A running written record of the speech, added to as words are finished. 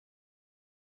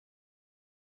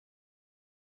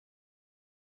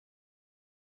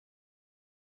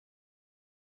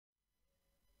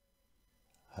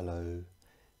Hello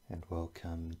and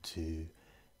welcome to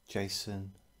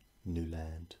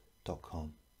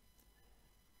jasonnewland.com.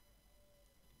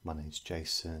 My name's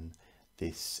Jason.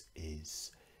 This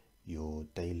is your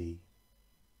daily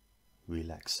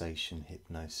relaxation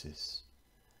hypnosis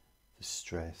for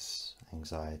stress,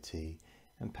 anxiety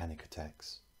and panic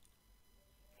attacks.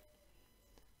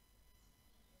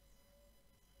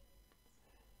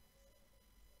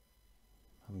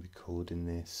 I'm recording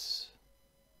this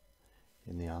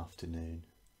in the afternoon,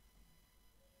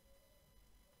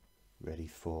 ready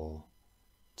for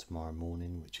tomorrow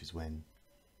morning, which is when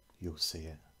you'll see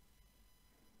it.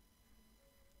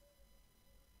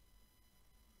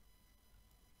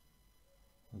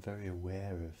 I'm very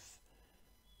aware of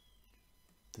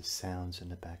the sounds in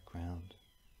the background,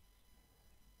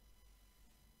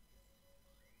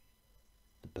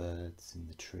 the birds in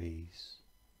the trees.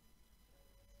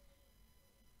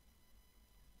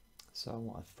 So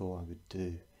what I thought I would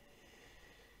do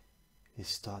is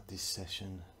start this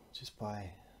session just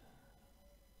by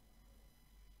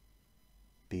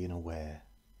being aware.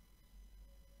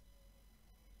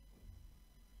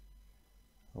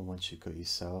 And once you've got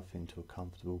yourself into a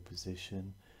comfortable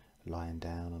position, lying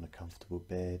down on a comfortable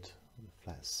bed, on a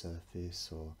flat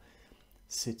surface, or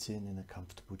sitting in a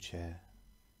comfortable chair,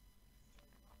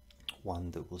 one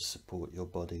that will support your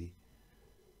body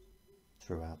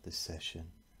throughout this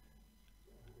session.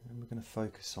 And we're going to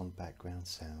focus on background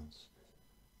sounds,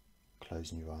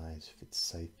 closing your eyes if it's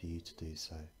safe for you to do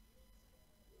so.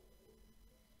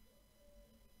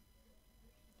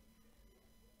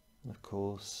 And of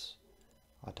course,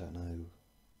 I don't know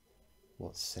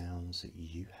what sounds that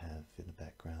you have in the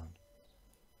background,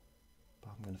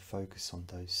 but I'm going to focus on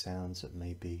those sounds that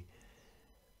maybe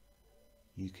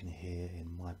you can hear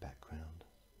in my background.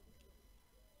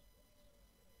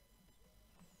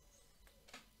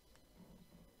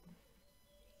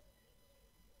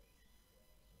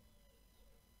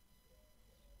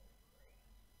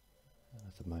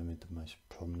 At the moment, the most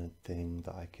prominent thing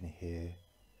that I can hear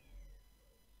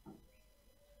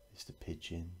is the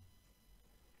pigeon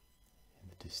in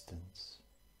the distance.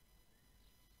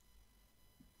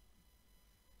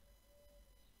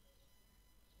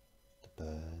 The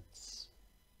birds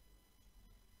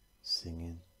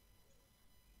singing.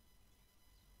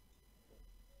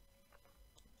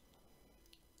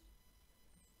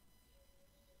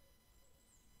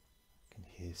 I can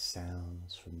hear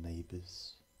sounds from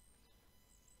neighbours.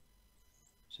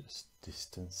 Just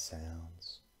distant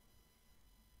sounds.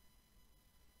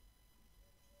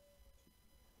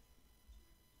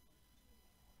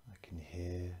 I can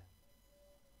hear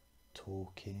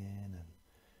talking and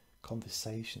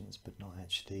conversations, but not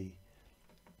actually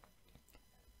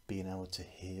being able to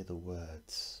hear the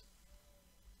words,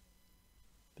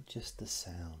 but just the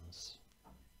sounds.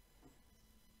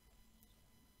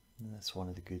 And that's one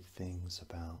of the good things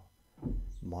about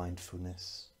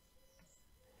mindfulness.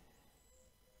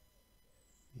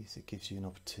 Is it gives you an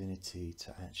opportunity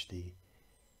to actually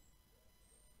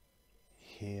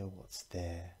hear what's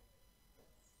there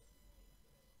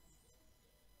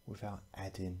without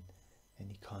adding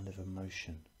any kind of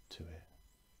emotion to it,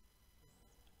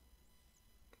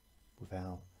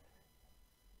 without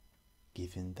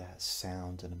giving that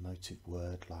sound an emotive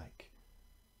word like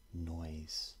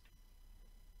noise.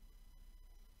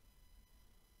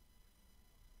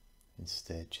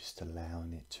 Instead, just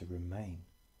allowing it to remain.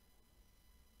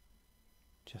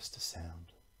 Just a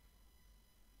sound.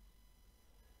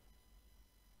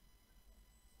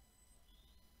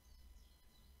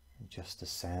 And just a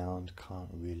sound can't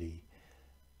really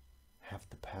have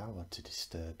the power to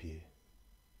disturb you.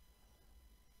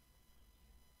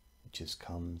 It just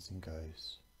comes and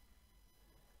goes,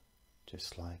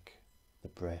 just like the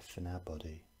breath in our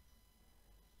body,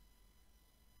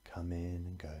 coming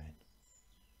and going.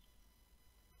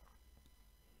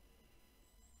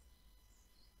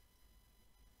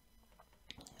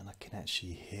 And I can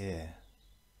actually hear,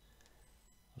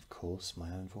 of course, my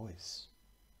own voice.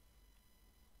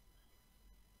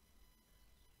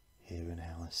 Hearing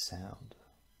how I sound.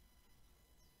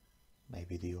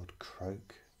 Maybe the odd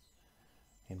croak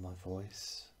in my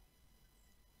voice.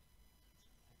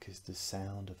 Because the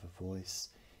sound of a voice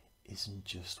isn't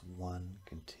just one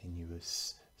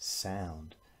continuous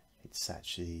sound. It's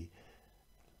actually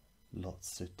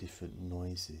lots of different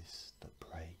noises that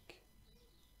break.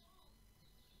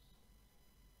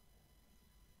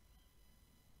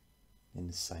 In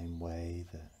the same way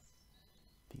that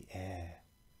the air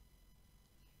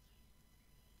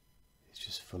is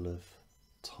just full of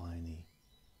tiny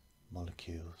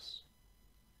molecules.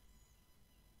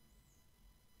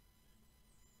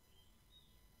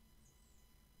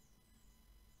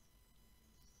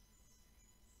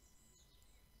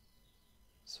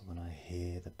 So when I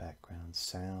hear the background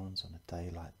sounds on a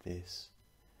day like this,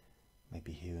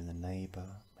 maybe hearing the neighbour,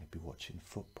 maybe watching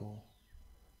football,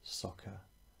 soccer,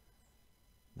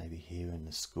 maybe hearing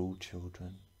the school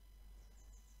children,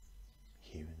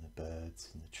 hearing the birds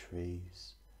in the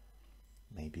trees,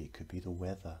 maybe it could be the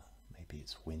weather, maybe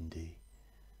it's windy,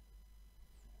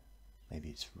 maybe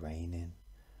it's raining,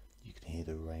 you can hear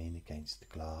the rain against the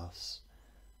glass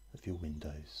of your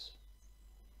windows.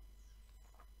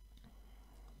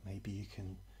 Maybe you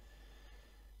can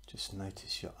just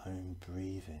notice your own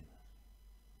breathing,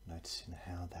 noticing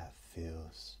how that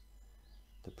feels,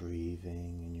 the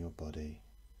breathing in your body,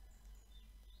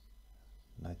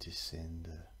 noticing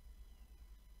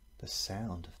the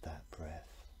sound of that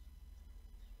breath.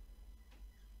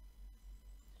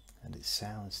 And it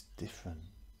sounds different,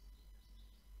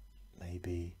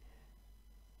 maybe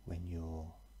when you're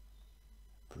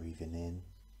breathing in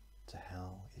to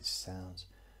how it sounds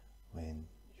when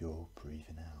you're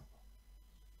breathing out.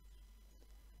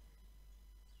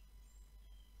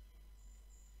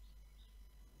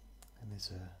 And there's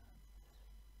a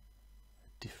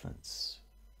difference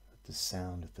of the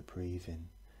sound of the breathing.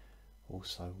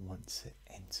 Also, once it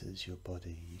enters your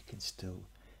body, you can still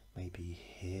maybe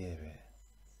hear it,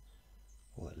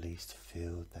 or at least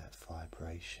feel that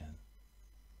vibration.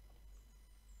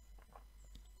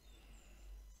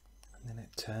 And then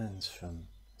it turns from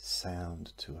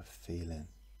sound to a feeling.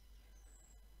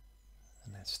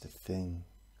 And that's the thing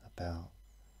about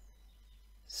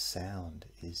sound,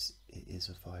 is it is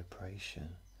a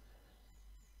vibration.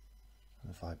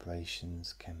 And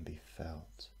vibrations can be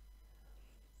felt.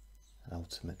 And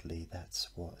ultimately that's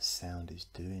what sound is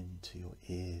doing to your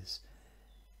ears,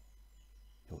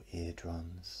 your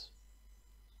eardrums.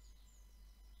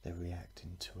 They're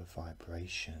reacting to a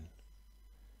vibration.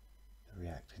 They're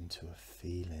reacting to a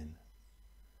feeling,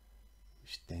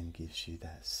 which then gives you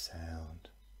that sound.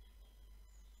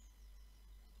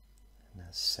 And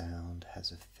that sound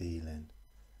has a feeling.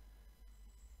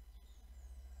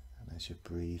 And as you're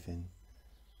breathing,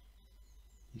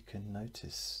 you can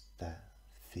notice that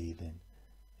feeling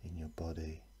in your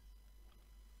body.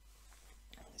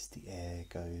 As the air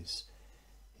goes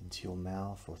into your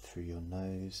mouth or through your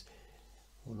nose,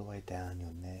 all the way down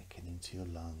your neck and into your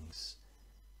lungs,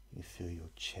 you feel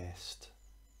your chest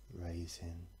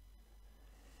raising.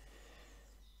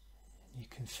 You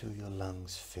can feel your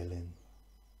lungs filling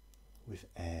with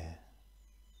air.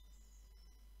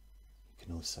 You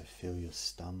can also feel your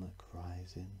stomach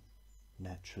rising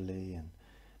naturally, and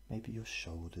maybe your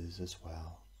shoulders as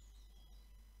well.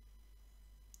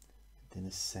 And in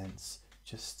a sense,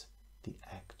 just the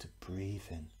act of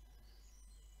breathing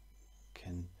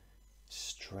can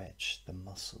stretch the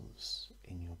muscles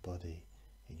in your body,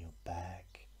 in your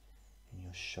back, in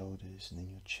your shoulders and in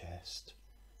your chest,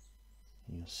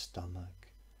 in your stomach,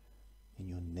 in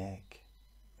your neck,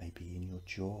 maybe in your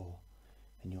jaw,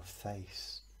 in your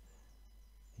face,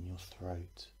 in your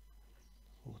throat.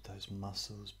 All those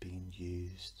muscles being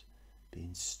used,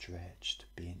 being stretched,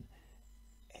 being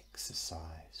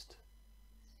exercised.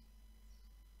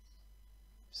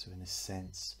 So in a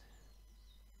sense,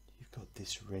 you've got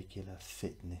this regular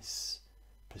fitness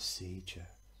procedure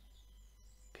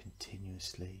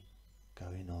continuously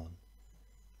going on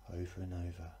over and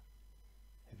over.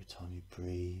 Every time you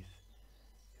breathe,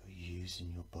 you're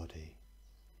using your body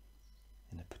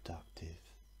in a productive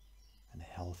and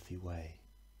healthy way.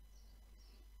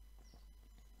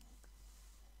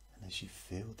 And as you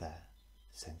feel that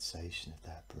sensation of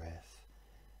that breath,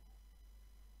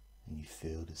 and you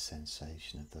feel the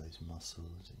sensation of those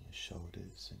muscles in your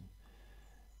shoulders and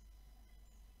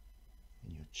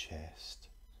in your chest,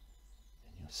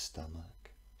 in your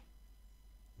stomach,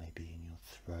 maybe in your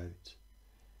throat,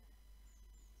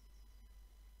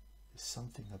 there's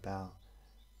something about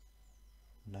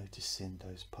noticing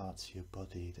those parts of your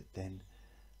body that then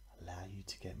allow you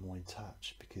to get more in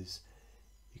touch, because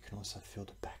you can also feel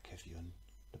the back of your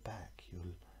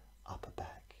upper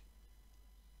back,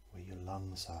 where your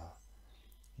lungs are,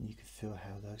 and you can feel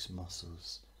how those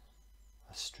muscles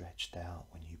are stretched out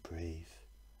when you breathe.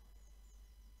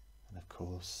 And of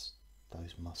course,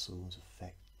 those muscles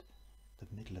affect the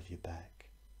middle of your back,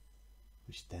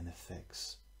 which then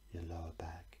affects your lower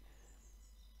back.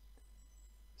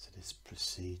 So this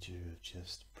procedure of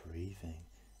just breathing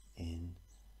in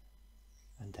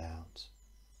and out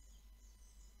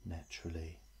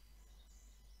naturally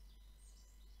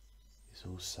is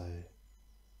also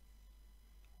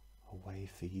a way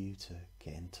for you to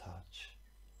get in touch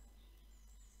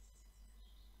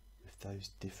with those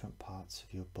different parts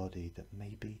of your body that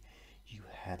maybe you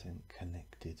hadn't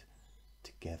connected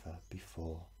together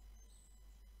before.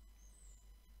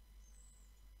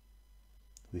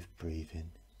 with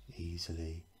breathing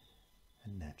easily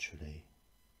and naturally,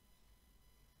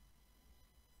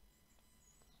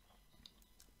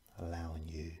 allowing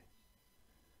you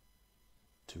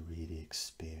to really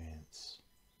experience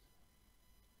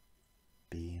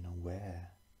being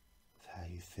aware of how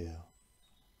you feel.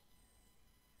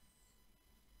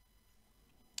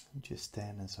 And just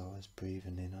then, as I was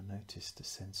breathing in, I noticed the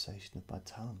sensation of my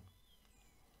tongue.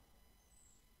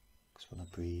 Because when I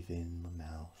breathe in my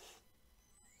mouth,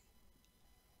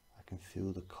 I can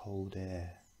feel the cold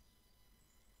air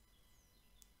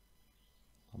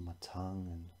on my tongue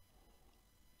and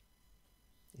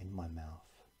in my mouth,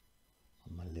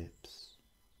 on my lips.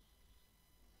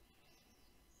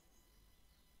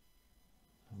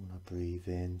 And when I breathe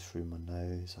in through my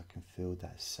nose, I can feel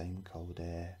that same cold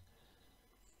air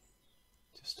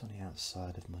just on the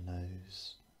outside of my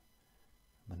nose,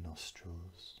 my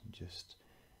nostrils, and just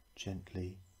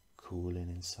gently cooling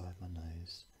inside my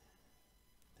nose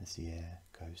as the air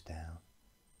goes down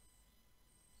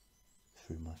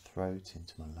through my throat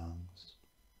into my lungs,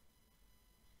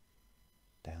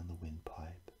 down the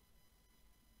windpipe.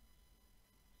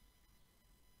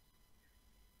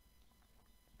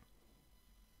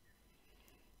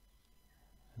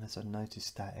 And as I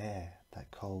noticed that air,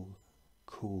 that cold,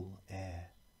 cool air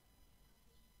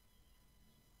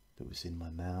that was in my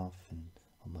mouth and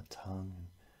on my tongue, and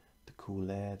the cool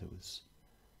air that was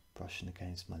brushing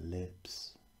against my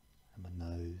lips and my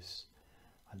nose,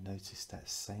 I noticed that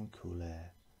same cool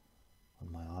air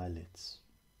on my eyelids,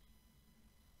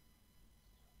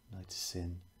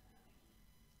 noticing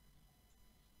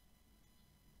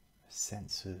a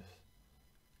sense of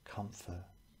comfort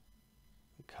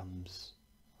that comes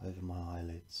over my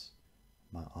eyelids,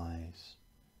 my eyes.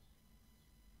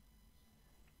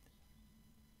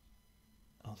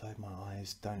 Although my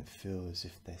eyes don't feel as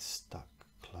if they're stuck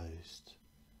closed,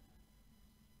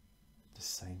 at the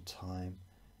same time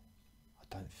I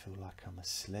don't feel like I'm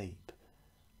asleep,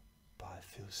 but I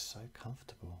feel so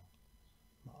comfortable.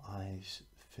 My eyes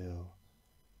feel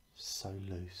so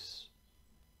loose,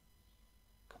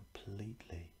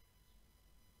 completely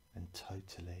and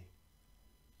totally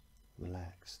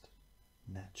relaxed,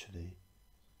 naturally,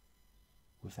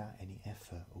 without any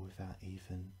effort or without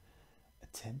even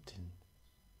attempting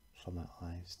for my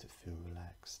eyes to feel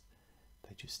relaxed.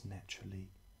 They just naturally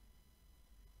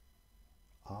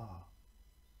are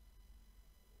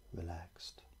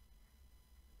relaxed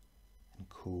and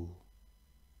cool.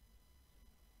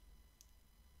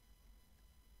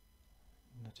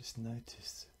 And I just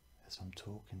notice as I'm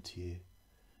talking to you,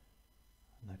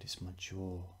 I notice my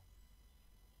jaw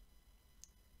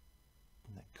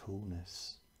and that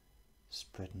coolness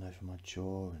spreading over my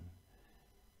jaw and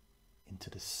into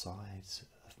the sides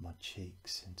of my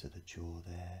cheeks, into the jaw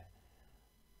there,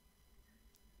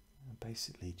 and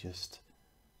basically just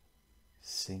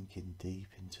sinking deep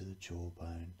into the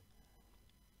jawbone.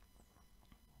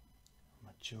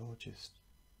 My jaw just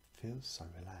feels so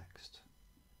relaxed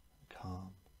and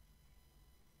calm,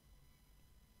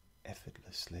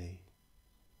 effortlessly,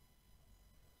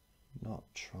 not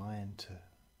trying to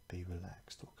be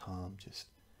relaxed or calm, just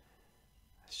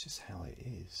that's just how it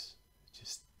is. It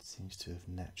just seems to have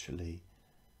naturally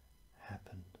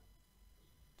happened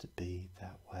to be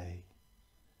that way,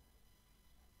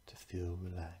 to feel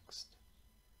relaxed.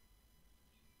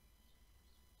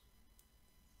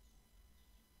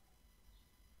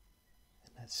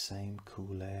 And that same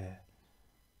cool air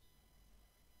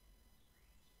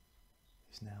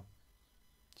is now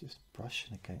just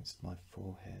brushing against my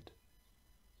forehead.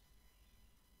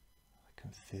 I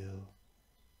can feel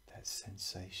that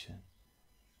sensation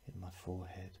in my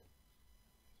forehead,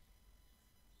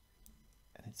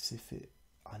 and it's if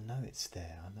I know it's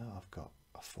there. I know I've got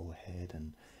a forehead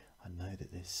and I know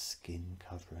that there's skin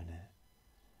covering it,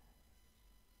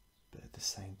 but at the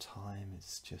same time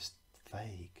it's just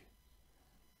vague.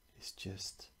 It's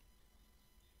just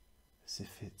as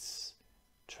if it's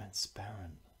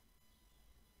transparent,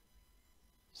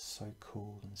 so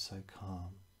cool and so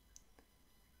calm.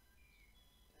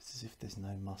 It's as if there's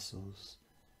no muscles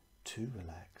to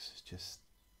relax, it's just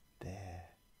there.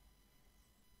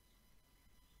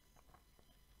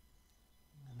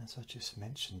 And as I just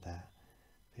mentioned that,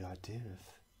 the idea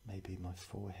of maybe my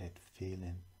forehead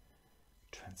feeling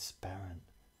transparent,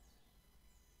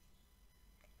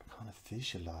 I kind of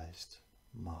visualized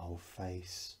my whole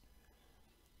face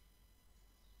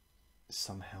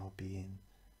somehow being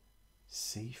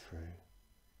see-through,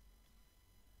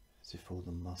 as if all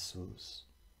the muscles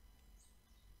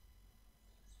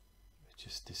had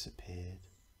just disappeared,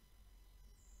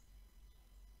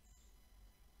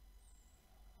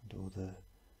 and all the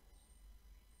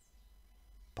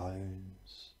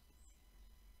bones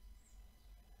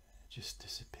just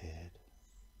disappeared.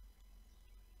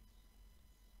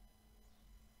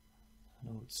 And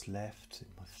all that's left in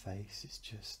my face is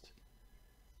just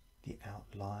the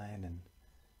outline, and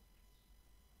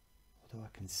although I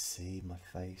can see my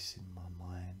face in my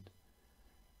mind,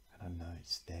 and I know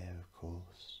it's there of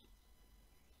course,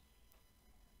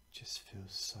 it just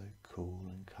feels so cool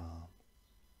and calm.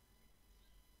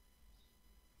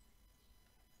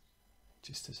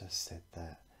 Just as I said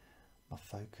that, my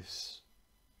focus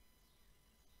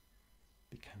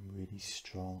became really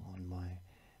strong on my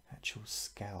actual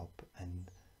scalp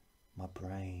and my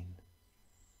brain.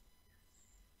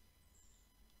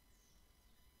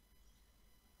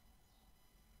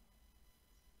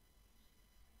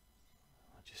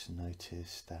 I just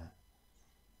noticed that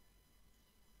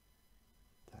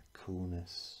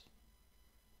coolness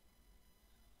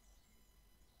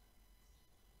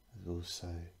has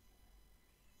also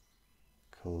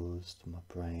caused my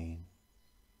brain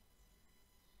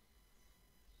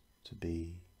to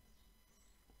be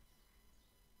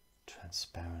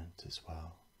transparent as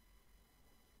well.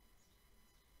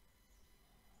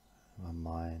 My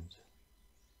mind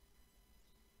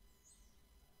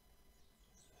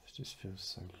just feels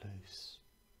so loose,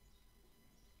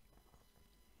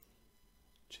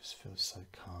 just feels so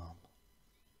calm,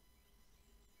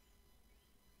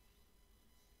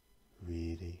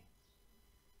 really,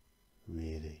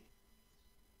 really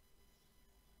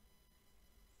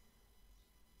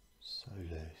so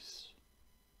loose,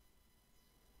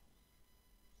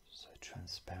 so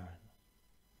transparent,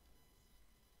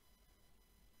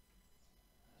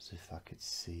 as if I could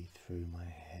see through my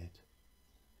head,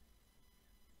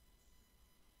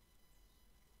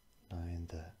 knowing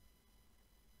that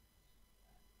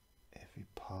every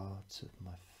part of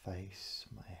my face,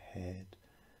 my head,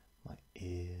 my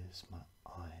ears, my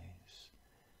eyes,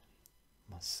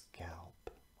 my scalp,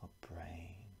 my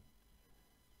brain,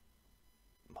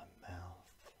 my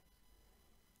mouth,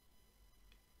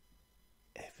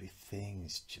 everything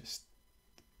is just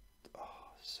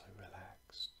so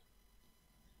relaxed.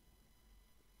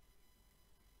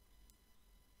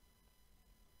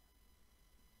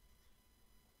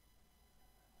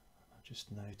 And I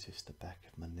just noticed the back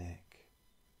of my neck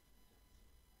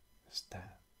as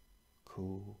that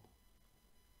cool,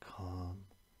 calm,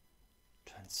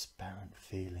 transparent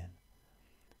feeling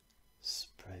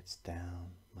spreads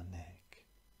down my neck,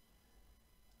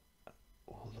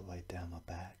 all the way down my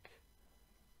back.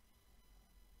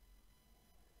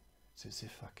 It's as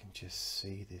if I can just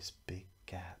see this big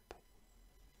gap,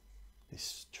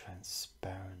 this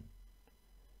transparent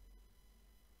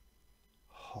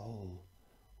hole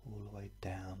all the way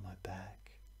down my back.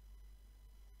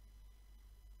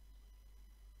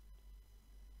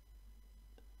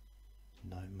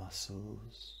 No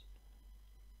muscles,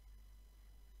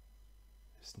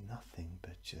 there's nothing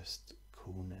but just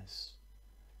coolness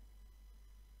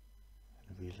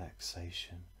and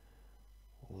relaxation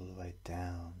all the way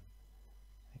down,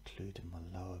 including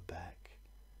my lower back.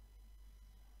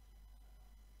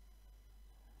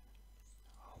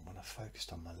 When I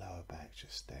focused on my lower back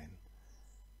just then,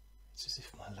 it's as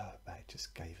if my lower back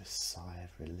just gave a sigh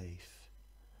of relief.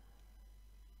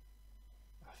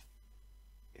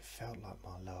 It felt like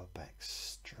my lower back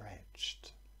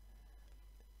stretched,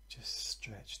 just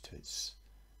stretched to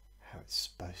how it's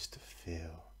supposed to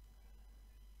feel.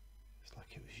 It's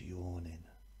like it was yawning,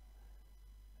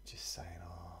 just saying,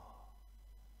 "Oh,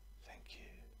 thank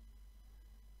you."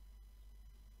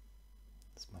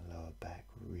 It's my lower back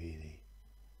really,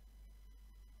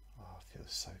 I feel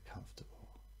so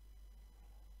comfortable.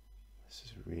 This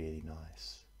is really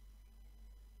nice.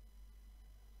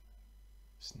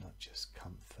 It's not just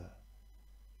comfort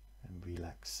and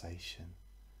relaxation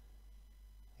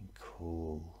and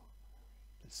cool,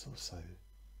 it's also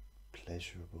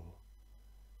pleasurable.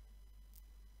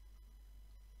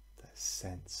 That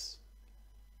sense,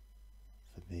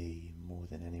 for me, more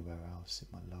than anywhere else in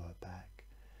my lower back,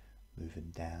 moving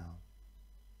down,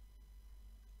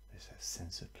 there's that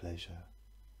sense of pleasure.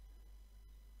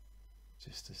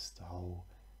 Just as the whole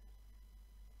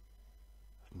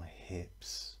of my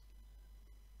hips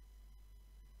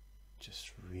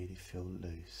just really feel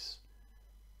loose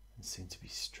and seem to be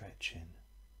stretching,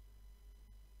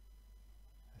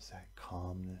 as that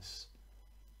calmness,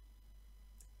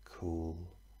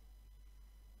 cool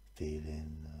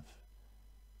feeling of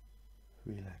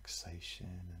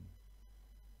relaxation and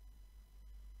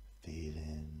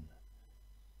feeling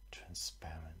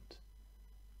transparent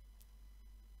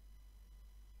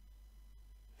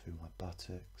through my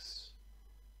buttocks,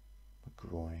 my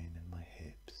groin and my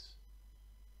hips.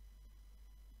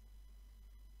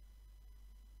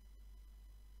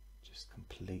 just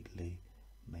completely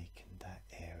making that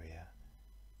area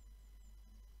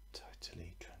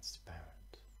totally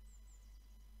transparent.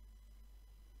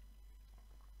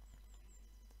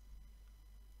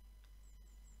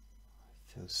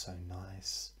 It feels so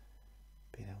nice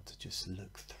being able to just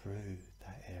look through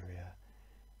that area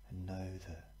and know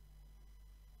that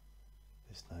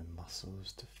there's no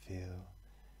muscles to feel,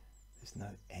 there's no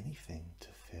anything to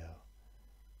feel,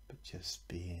 but just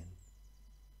being,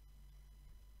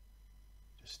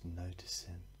 just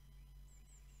noticing,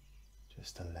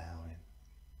 just allowing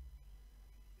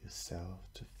yourself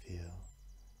to feel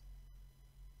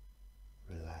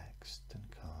relaxed and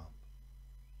calm.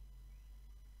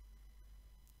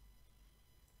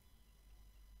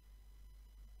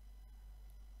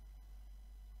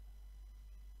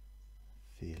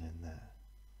 Feeling that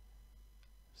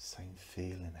same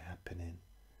feeling happening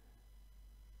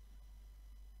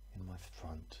in my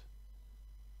front.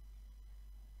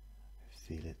 I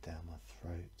feel it down my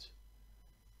throat,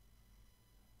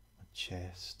 my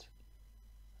chest,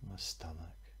 and my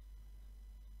stomach,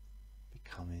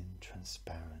 becoming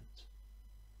transparent.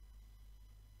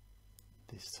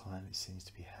 This time it seems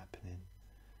to be happening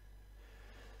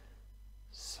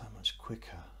so much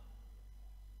quicker.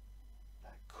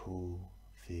 That cool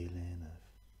feeling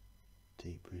of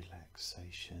deep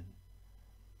relaxation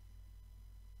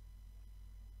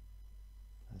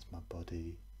as my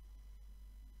body,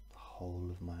 the whole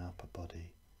of my upper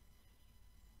body,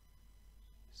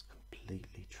 is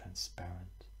completely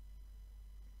transparent.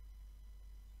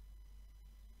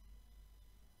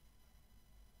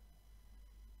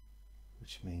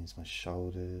 Which means my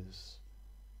shoulders,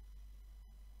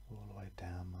 all the way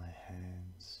down my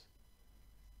hands,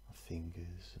 my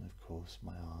fingers, and of course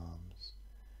my arms,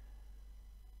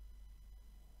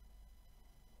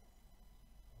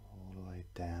 all the way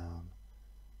down,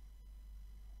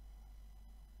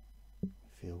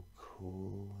 feel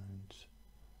cool and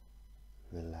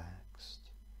relaxed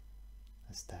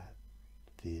as that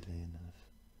feeling of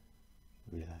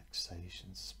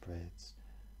relaxation spreads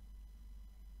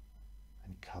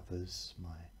and covers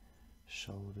my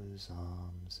shoulders,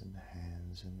 arms and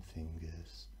hands and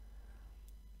fingers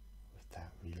with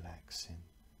that relaxing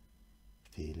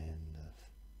feeling of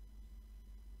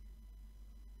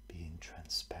being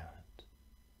transparent,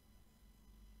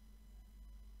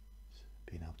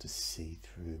 being able to see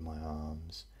through my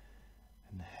arms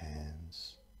and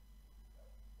hands,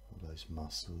 all those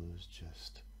muscles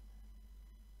just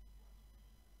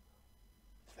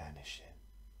vanishing.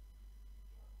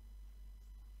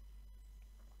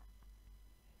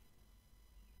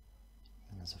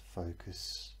 And as I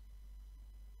focus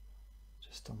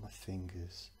just on my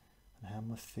fingers and how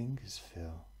my fingers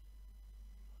feel,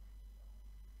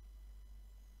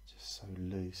 just so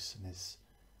loose, and it's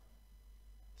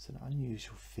an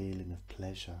unusual feeling of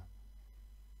pleasure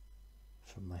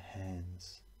from my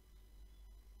hands,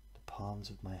 the palms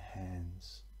of my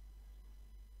hands,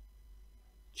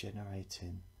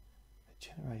 generating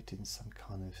some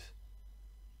kind of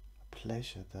a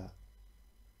pleasure that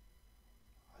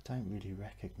I don't really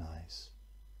recognize.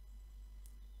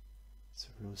 It's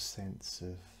a real sense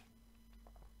of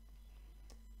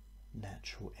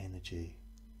natural energy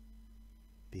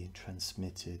being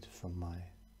transmitted from my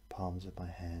palms of my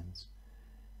hands.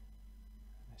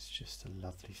 It's just a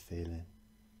lovely feeling,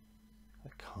 a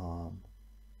calm,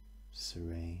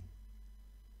 serene,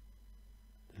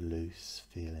 loose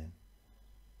feeling.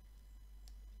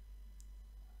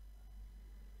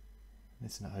 And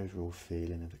it's an overall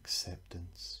feeling of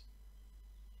acceptance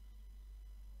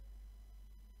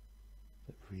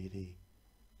that really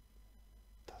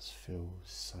does feel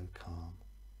so calm.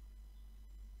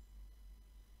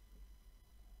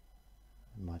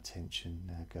 And my attention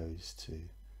now goes to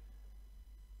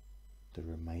the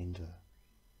remainder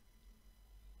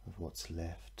of what's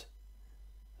left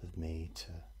of me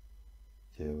to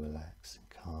feel relaxed and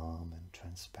calm and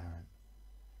transparent.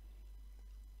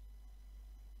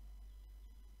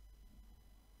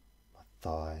 My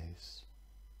thighs,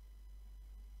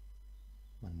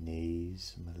 my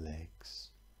knees and my legs,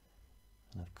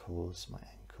 and of course my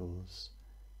ankles,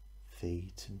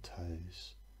 feet and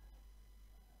toes,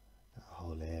 that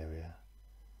whole area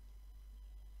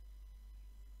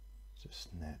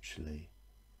just naturally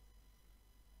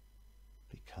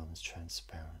becomes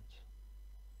transparent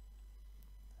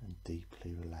and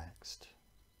deeply relaxed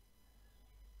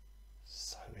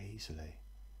so easily.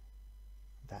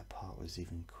 That part was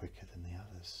even quicker than the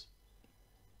others.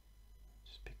 It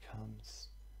just becomes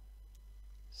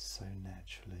so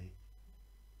naturally,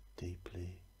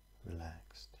 deeply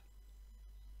relaxed.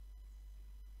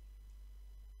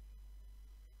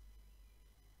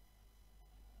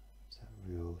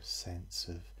 sense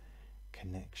of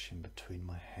connection between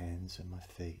my hands and my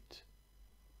feet.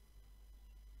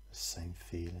 The same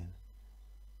feeling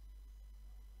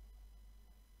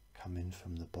coming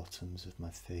from the bottoms of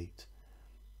my feet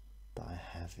that I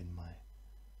have in my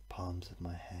palms of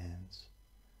my hands.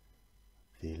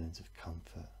 Feelings of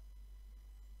comfort,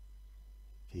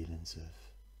 feelings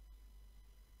of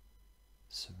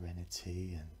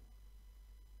serenity, and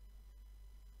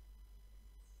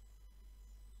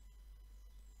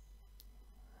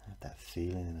I have that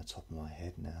feeling in the top of my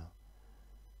head now.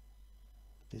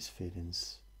 This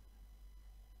feeling's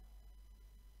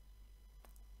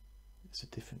it's a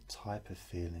different type of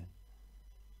feeling.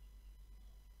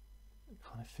 It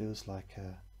kind of feels like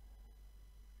a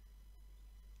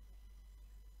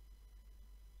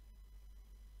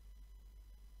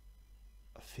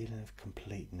feeling of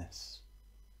completeness,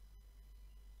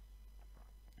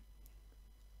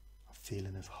 a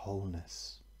feeling of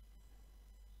wholeness,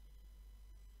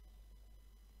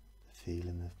 the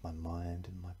feeling of my mind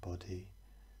and my body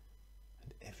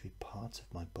and every part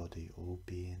of my body all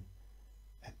being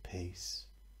at peace,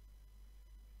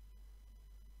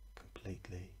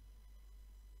 completely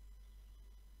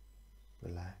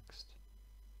relaxed,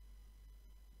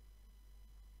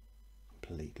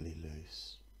 completely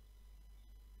loose.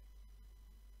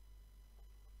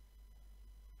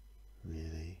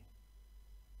 Really,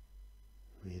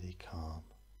 really calm.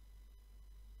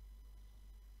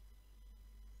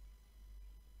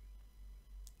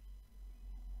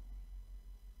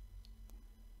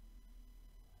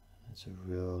 It's a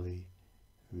really,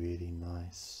 really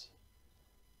nice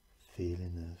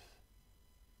feeling of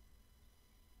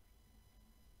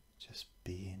just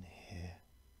being here,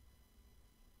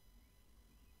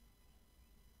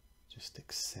 just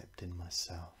accepting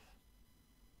myself.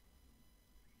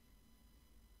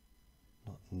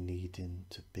 Not needing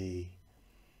to be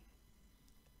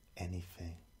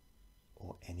anything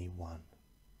or anyone.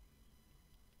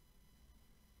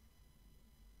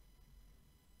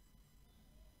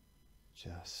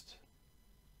 Just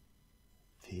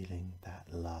feeling that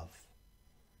love,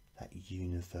 that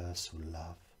universal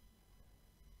love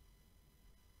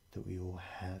that we all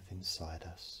have inside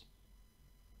us.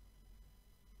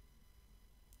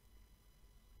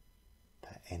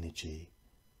 That energy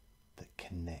that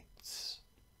connects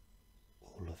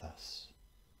all of us.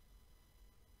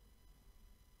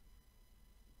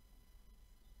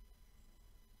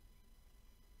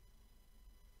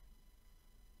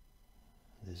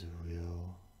 There's a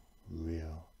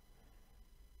real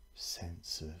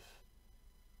sense of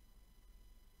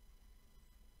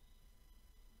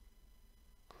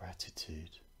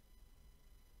gratitude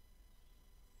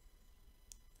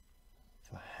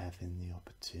for having the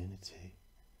opportunity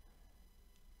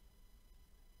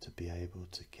to be able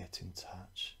to get in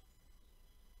touch,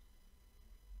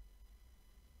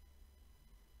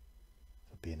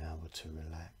 for being able to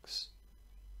relax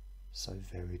so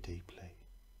very deeply.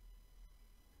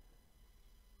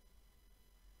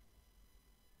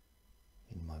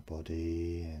 In my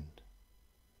body and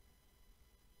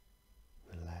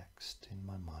relaxed in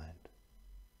my mind.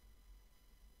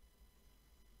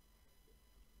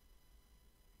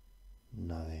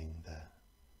 Knowing that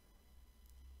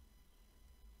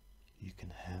you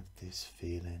can have this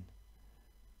feeling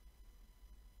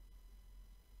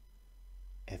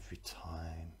every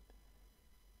time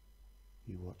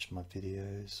you watch my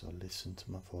videos or listen to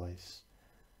my voice.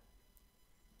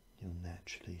 You'll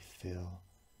naturally feel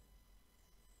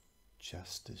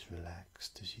just as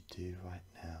relaxed as you do right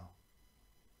now.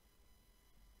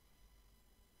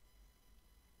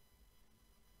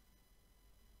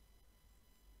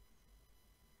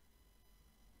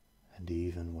 And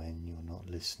even when you're not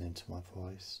listening to my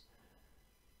voice,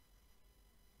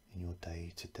 in your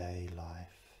day-to-day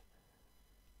life,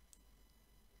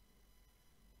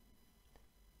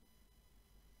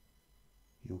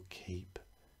 you'll keep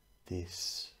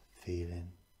this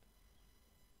feeling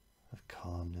of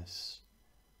calmness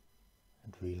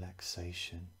and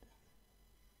relaxation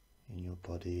in your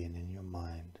body and in your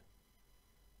mind,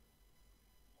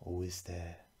 always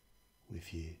there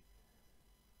with you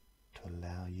to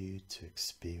allow you to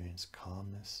experience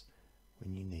calmness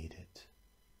when you need it.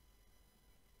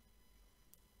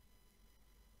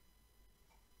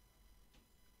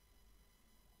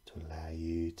 To allow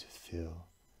you to feel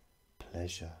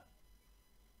pleasure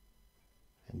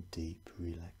and deep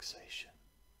relaxation.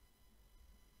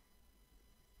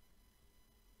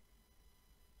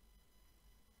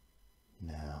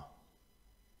 Now,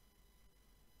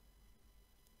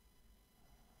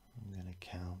 I'm going to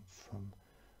count from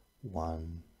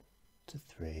 1 to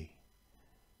 3. And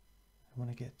when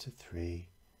I get to 3,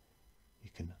 you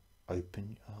can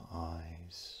open your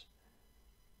eyes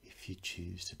if you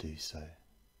choose to do so.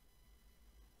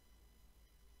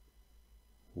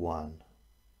 1,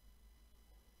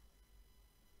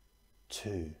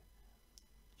 2,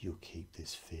 you'll keep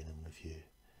this feeling with you.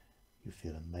 You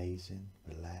feel amazing,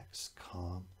 relaxed,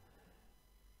 calm.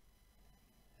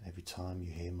 And every time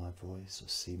you hear my voice or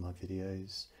see my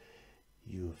videos,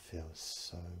 you will feel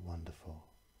so wonderful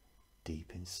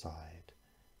deep inside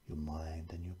your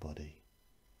mind and your body.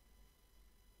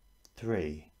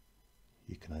 3,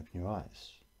 you can open your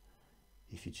eyes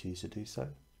if you choose to do so.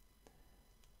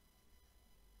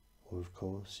 Or of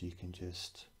course you can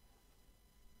just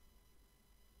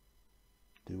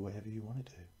do whatever you want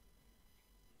to do.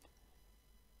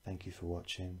 Thank you for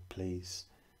watching. Please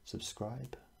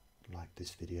subscribe, like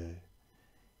this video,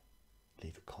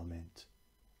 leave a comment,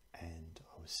 and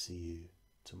I will see you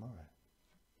tomorrow.